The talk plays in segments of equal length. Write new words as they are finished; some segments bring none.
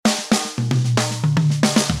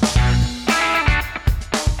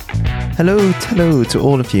Hello to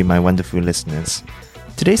all of you, my wonderful listeners.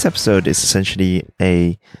 Today's episode is essentially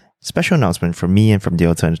a special announcement from me and from the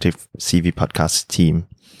Alternative CV podcast team.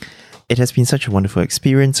 It has been such a wonderful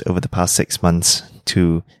experience over the past 6 months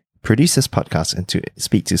to produce this podcast and to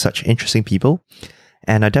speak to such interesting people.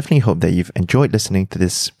 And I definitely hope that you've enjoyed listening to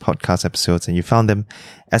this podcast episodes and you found them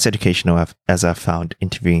as educational as I've found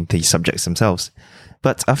interviewing the subjects themselves.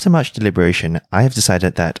 But after much deliberation, I have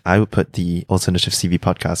decided that I will put the Alternative CV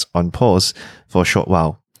podcast on pause for a short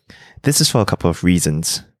while. This is for a couple of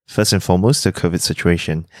reasons. First and foremost, the COVID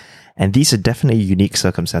situation. And these are definitely unique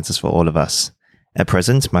circumstances for all of us. At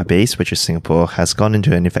present, my base, which is Singapore, has gone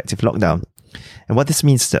into an effective lockdown. And what this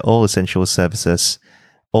means is that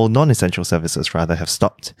all non-essential services rather have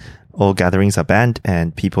stopped. All gatherings are banned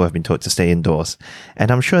and people have been told to stay indoors. And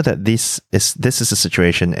I'm sure that this is a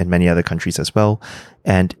situation in many other countries as well.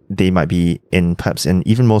 And they might be in perhaps an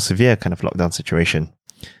even more severe kind of lockdown situation.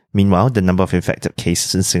 Meanwhile, the number of infected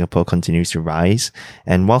cases in Singapore continues to rise.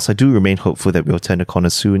 And whilst I do remain hopeful that we'll turn the corner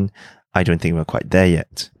soon, I don't think we're quite there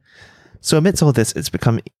yet. So amidst all this, it's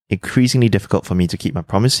become increasingly difficult for me to keep my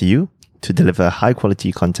promise to you to deliver high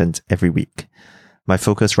quality content every week. My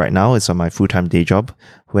focus right now is on my full-time day job,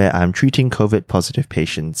 where I'm treating COVID-positive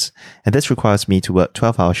patients, and this requires me to work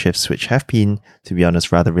 12-hour shifts, which have been, to be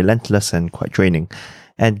honest, rather relentless and quite draining.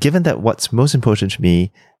 And given that what's most important to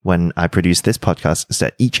me when I produce this podcast is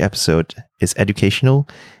that each episode is educational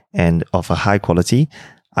and of a high quality,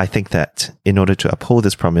 I think that in order to uphold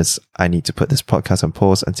this promise, I need to put this podcast on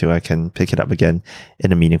pause until I can pick it up again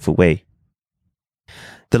in a meaningful way.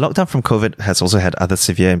 The lockdown from COVID has also had other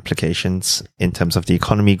severe implications in terms of the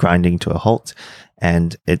economy grinding to a halt,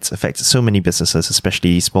 and it's affected so many businesses,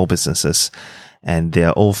 especially small businesses, and they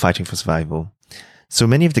are all fighting for survival. So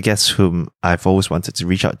many of the guests whom I've always wanted to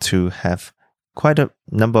reach out to have quite a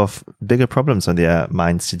number of bigger problems on their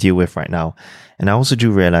minds to deal with right now. And I also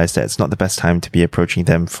do realize that it's not the best time to be approaching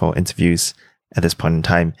them for interviews at this point in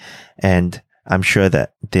time. And I'm sure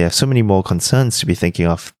that there are so many more concerns to be thinking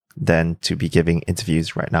of than to be giving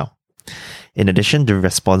interviews right now. In addition, the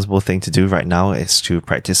responsible thing to do right now is to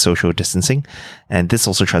practice social distancing. And this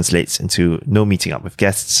also translates into no meeting up with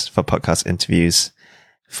guests for podcast interviews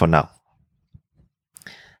for now.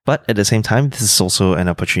 But at the same time, this is also an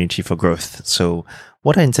opportunity for growth. So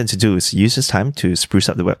what I intend to do is use this time to spruce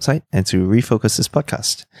up the website and to refocus this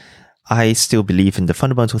podcast. I still believe in the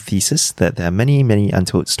fundamental thesis that there are many, many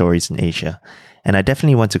untold stories in Asia. And I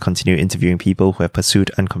definitely want to continue interviewing people who have pursued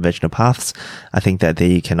unconventional paths. I think that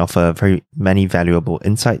they can offer very many valuable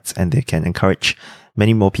insights and they can encourage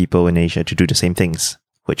many more people in Asia to do the same things,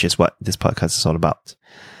 which is what this podcast is all about.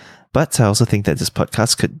 But I also think that this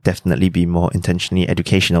podcast could definitely be more intentionally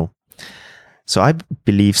educational. So I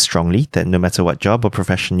believe strongly that no matter what job or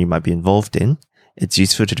profession you might be involved in, it's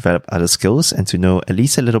useful to develop other skills and to know at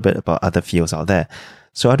least a little bit about other fields out there.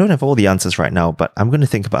 So I don't have all the answers right now, but I'm going to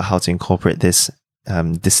think about how to incorporate this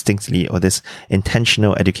distinctly or this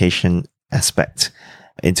intentional education aspect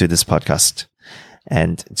into this podcast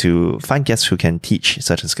and to find guests who can teach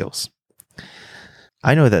certain skills.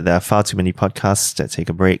 I know that there are far too many podcasts that take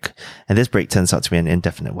a break, and this break turns out to be an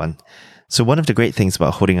indefinite one. So one of the great things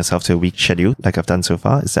about holding yourself to a week schedule, like I've done so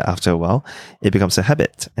far, is that after a while, it becomes a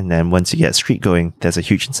habit. And then once you get a streak going, there's a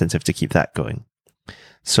huge incentive to keep that going.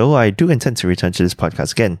 So I do intend to return to this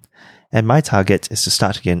podcast again. And my target is to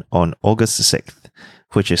start again on August the 6th,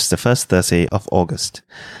 which is the first Thursday of August.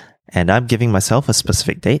 And I'm giving myself a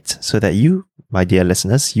specific date so that you, my dear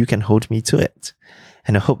listeners, you can hold me to it.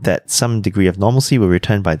 And I hope that some degree of normalcy will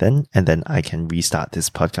return by then, and then I can restart this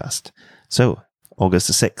podcast. So, August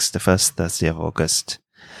the 6th, the first Thursday of August.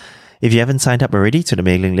 If you haven't signed up already to the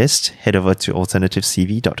mailing list, head over to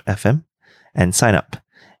alternativecv.fm and sign up.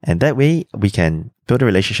 And that way, we can build a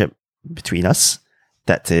relationship between us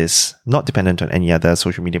that is not dependent on any other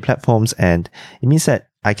social media platforms. And it means that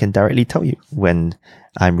I can directly tell you when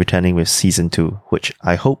I'm returning with season 2, which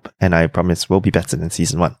I hope and I promise will be better than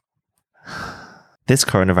season 1. This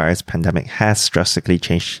coronavirus pandemic has drastically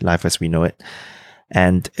changed life as we know it.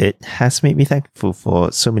 And it has made me thankful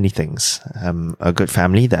for so many things. A good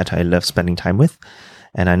family that I love spending time with.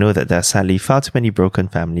 And I know that there are sadly far too many broken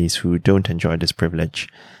families who don't enjoy this privilege.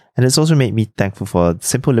 And it's also made me thankful for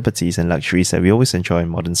simple liberties and luxuries that we always enjoy in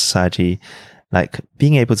modern society, like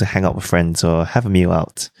being able to hang out with friends or have a meal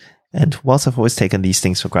out. And whilst I've always taken these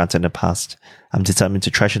things for granted in the past, I'm determined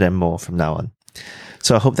to treasure them more from now on.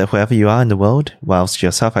 So I hope that wherever you are in the world, whilst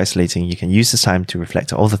you're self-isolating, you can use this time to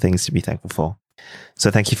reflect on all the things to be thankful for. So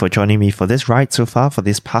thank you for joining me for this ride so far for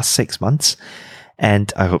this past 6 months.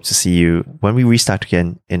 And I hope to see you when we restart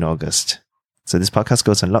again in August. So this podcast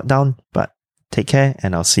goes on lockdown, but Take care,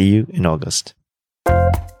 and I'll see you in August.